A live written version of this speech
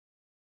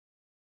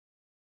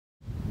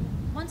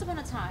Once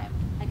Upon a Time,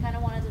 I kind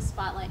of wanted to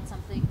spotlight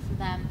something for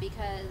them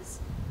because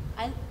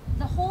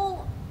the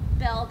whole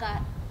Belle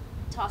got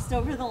tossed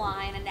over the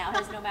line and now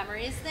has no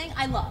memories thing.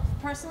 I love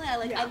personally.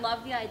 I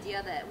love the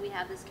idea that we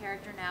have this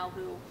character now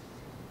who,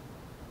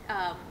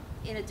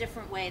 in a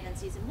different way than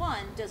season 1,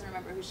 doesn't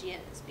remember who she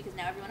is because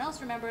now everyone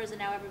else remembers and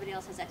now everybody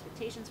else has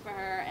expectations for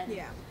her. And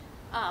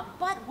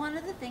but one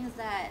of the things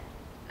that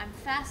I'm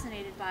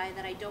fascinated by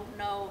that I don't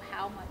know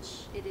how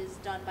much it is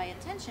done by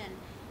intention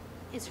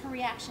is her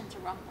reaction to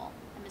Rumple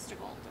and Mr.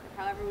 Gold,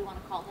 or however we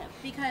want to call him,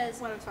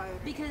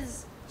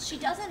 because she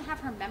doesn't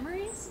have her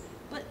memories,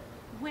 but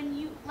when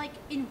you, like,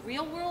 in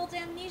real world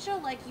amnesia,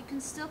 like, you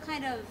can still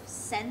kind of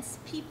sense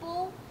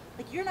people.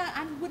 Like,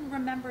 I wouldn't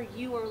remember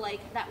you or,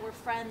 like, that we're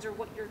friends or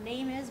what your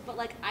name is, but,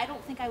 like, I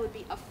don't think I would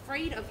be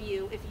afraid of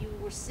you if you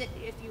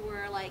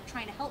were like,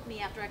 trying to help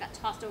me after I got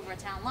tossed over a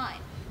town line.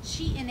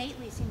 She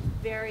innately seems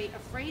very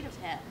afraid of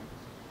him.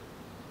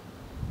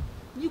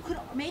 You could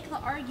make the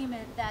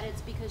argument that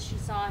it's because she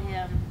saw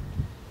him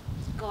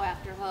go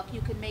after Hook. You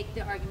could make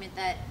the argument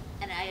that,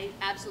 and I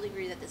absolutely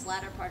agree that this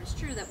latter part is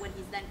true, that when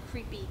he's then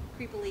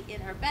creepily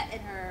in her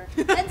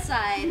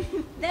bedside,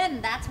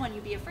 then that's when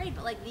you'd be afraid.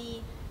 But, like, the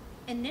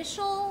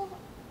initial,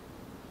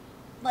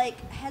 like,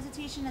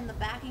 hesitation and the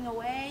backing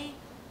away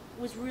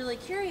was really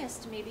curious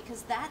to me,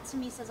 because that to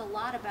me says a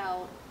lot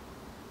about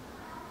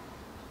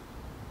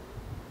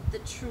the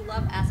true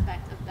love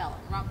aspect of Belle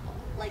and Rumple.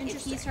 Like,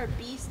 if he's her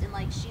beast and,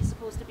 like, she's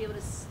supposed to be able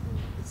to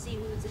see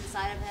who's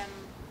inside of him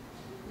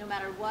no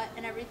matter what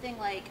and everything,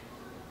 like,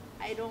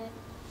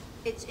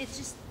 it's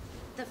just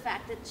the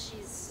fact that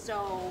she's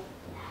so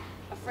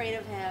afraid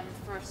of him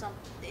for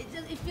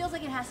it feels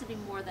like it has to be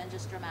more than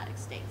just dramatic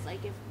stakes.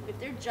 Like, if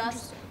they're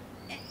just,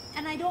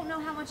 and I don't know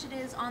how much it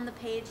is on the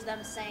page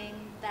them saying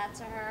that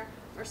to her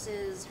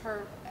versus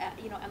her,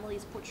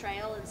 Emily's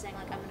portrayal and saying,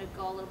 like, I'm going to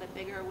go a little bit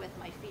bigger with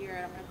my fear,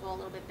 and I'm going to go a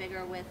little bit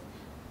bigger with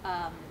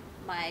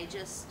my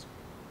just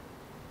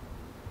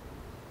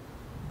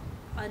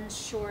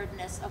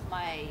unsureness of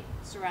my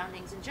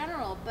surroundings in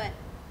general. But,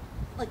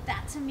 like,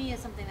 that to me is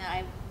something that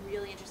I'm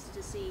really interested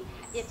to see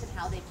if and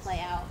how they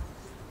play out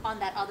on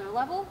that other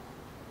level,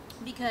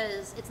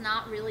 because it's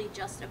not really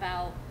just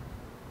about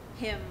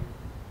him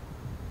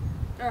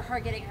or her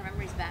getting her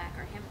memories back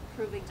or him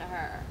proving to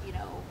her,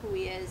 who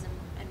he is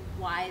and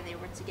why they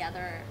were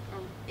together. Or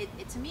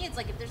it to me, it's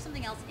like, if there's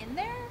something else in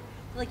there,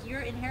 like,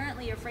 you're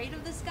inherently afraid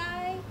of this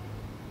guy,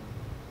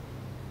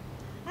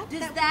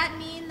 does that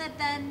mean that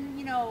then,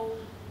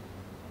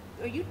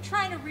 are you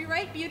trying to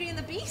rewrite Beauty and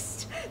the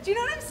Beast? Do you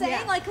know what I'm saying?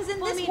 Yeah. Like, because in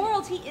this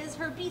world, he is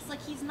her beast.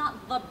 Like, he's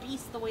not the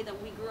beast the way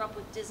that we grew up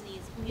with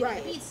Disney's Beauty and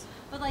the Beast.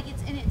 But, like,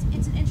 it's an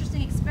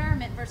interesting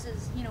experiment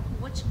versus,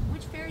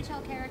 which fairy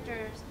tale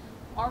characters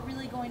are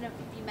really going to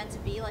be meant to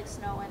be like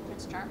Snow and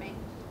Prince Charming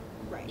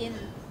in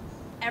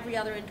every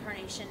other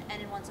incarnation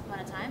and in Once Upon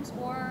a Time,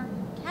 or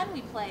can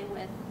we play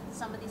with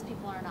some of these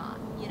people or not,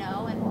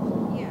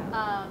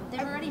 and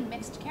they've already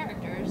mixed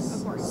characters,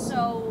 of course,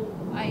 so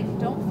I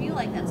don't feel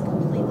like that's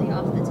completely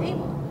off the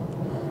table.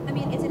 I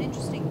mean, it's an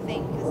interesting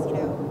thing because,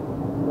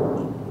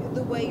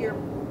 the way you're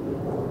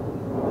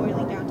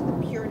boiling down to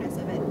the pureness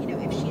of it,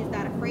 if she's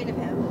that afraid of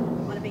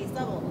him on a base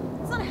level,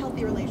 it's not a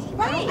healthy relationship.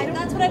 Right,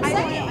 that's what I'm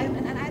saying.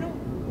 And I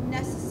don't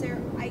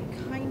necessarily, I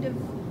kind of,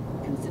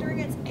 considering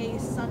it's a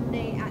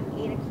Sunday at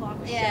 8 o'clock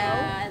show,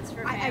 it's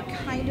for family. I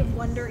kind of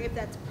wonder if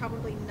that's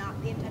probably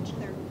not the intention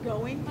they're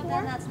going for. But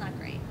then that's not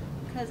great.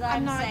 Because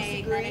I'm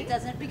saying that it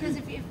doesn't, because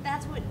if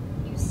that's what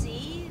you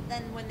see,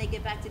 then when they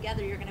get back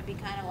together, you're going to be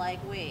kind of like,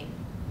 wait.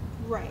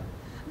 Right.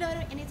 No,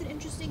 and it's an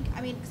interesting,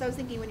 because I was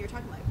thinking when you were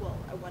talking, like, well,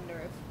 I wonder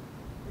if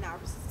now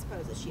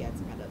suppose that she had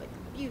some kind of, like,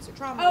 abuse or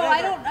trauma. Oh,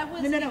 I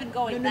wasn't even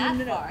going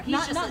that far.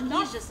 He's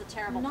just a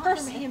terrible person.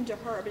 Not from him to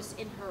her, but just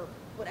in her,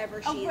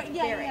 whatever she's bearing.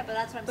 Yeah, but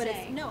that's what I'm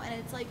saying. And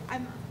it's like,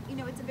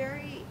 it's a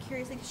very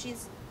curious thing,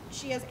 because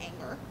she has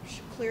anger.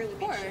 She clearly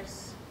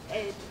makes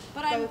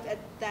both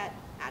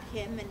at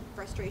him and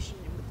frustration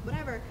and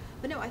whatever.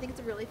 But no, I think it's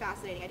a really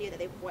fascinating idea that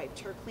they've wiped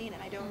her clean,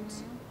 and I don't,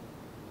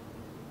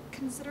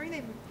 considering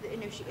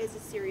she is a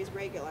series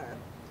regular,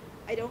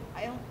 I don't,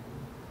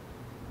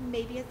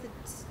 maybe it's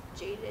a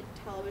jaded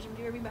television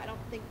viewer, but I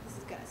don't think this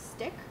is gonna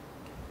stick.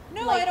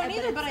 No, I don't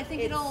either, but I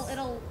think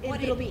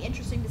it'll be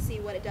interesting to see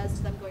what it does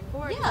to them going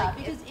forward. Yeah,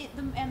 because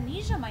the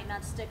amnesia might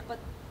not stick, but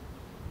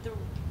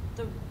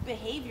the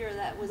behavior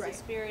that was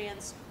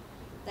experienced,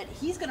 that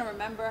he's going to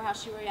remember how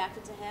she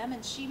reacted to him,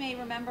 and she may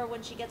remember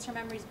when she gets her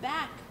memories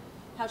back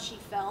how she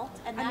felt,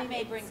 and that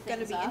may bring things up. It's going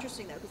to be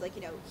interesting, though,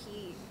 because,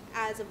 he,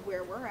 as of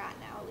where we're at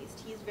now, at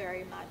least, he's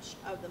very much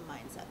of the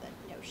mindset that,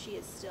 she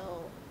is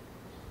still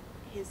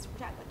his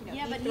protector.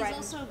 But he's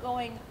also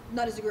going...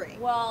 Not disagreeing.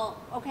 Well,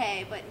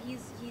 okay, but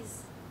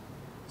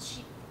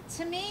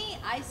to me,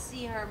 I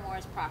see her more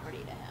as property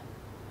to him.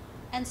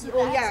 And so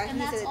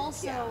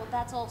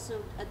that's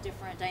also a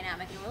different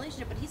dynamic in a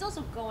relationship, but he's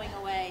also going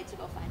away to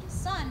go find his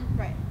son.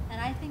 Right. And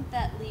I think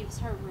that leaves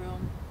her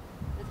room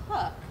with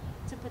Hook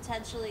to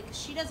potentially, because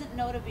she doesn't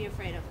know to be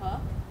afraid of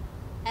Hook,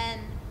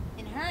 and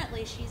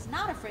inherently she's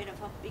not afraid of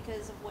Hook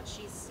because of what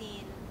she's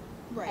seen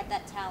at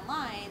that town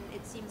line,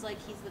 it seems like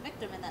he's the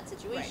victim in that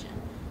situation.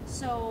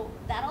 So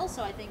that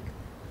also, I think,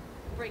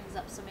 brings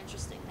up some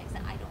interesting things.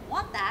 That I don't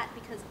want that,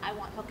 because I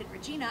want Hook and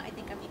Regina. I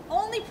think I'm the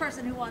only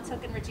person who wants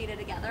Hook and Regina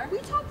together. We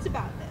talked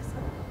about this.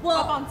 Well,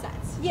 up on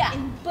sets. Yeah,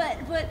 but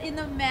in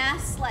the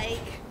mass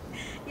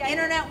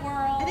internet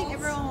world, I think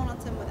everyone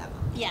wants him with Emma.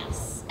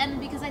 Yes, and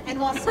because I think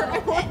and also,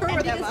 and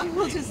because Emma.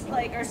 people just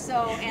are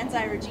so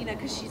anti-Regina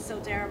because she's so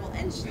terrible,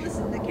 and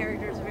listen, the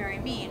characters are very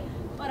mean.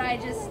 But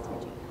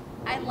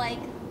I like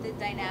the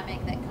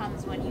dynamic that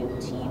comes when you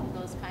team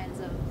those kinds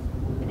of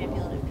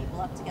manipulative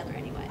people up together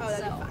anyway. Oh,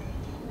 that'd be fun.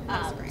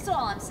 That's great. So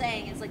all I'm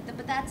saying is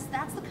but that's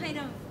the kind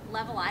of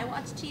level I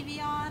watch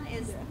TV on,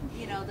 is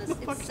this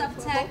it's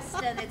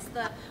subtext and it's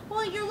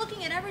you're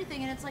looking at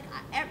everything, and it's like,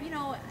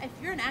 if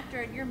you're an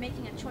actor and you're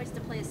making a choice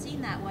to play a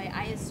scene that way,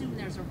 I assume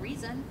there's a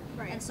reason.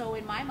 Right. And so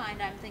in my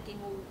mind, I'm thinking,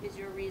 well, is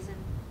your reason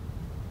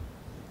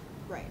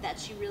that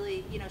she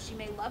really, she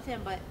may love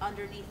him, but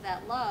underneath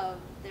that love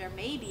there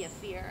may be a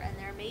fear, and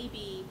there may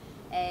be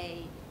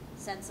a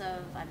sense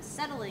of, I'm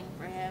settling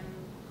for him,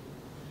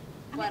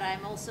 but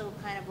I'm also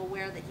kind of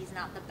aware that he's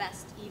not the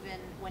best, even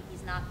when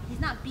he's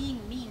not being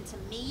mean to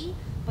me,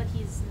 but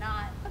he's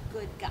not a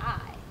good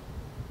guy.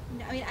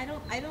 No, I mean,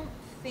 I don't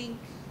think,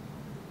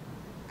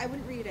 I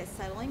wouldn't read it as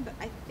settling, but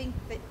I think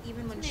that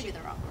even when maybe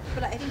the wrong word.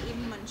 But I think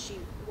even when she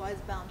was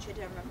bound, she had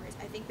to have memories.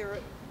 I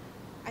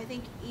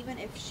think even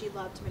if she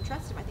loved him and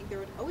trusted him, I think there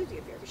would always be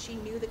a fear, because she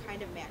knew the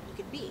kind of man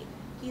he could be.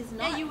 He's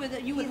not. Yeah,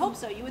 you would hope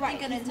so. You would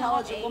think an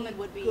intelligent woman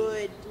would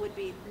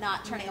be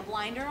not turning a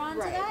blinder on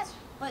to that.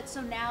 But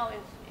so now,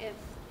 if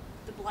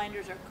the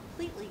blinders are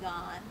completely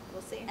gone,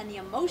 we'll see, and the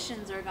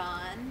emotions are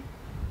gone,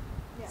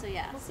 so we'll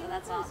see so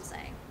that's all I'm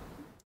saying.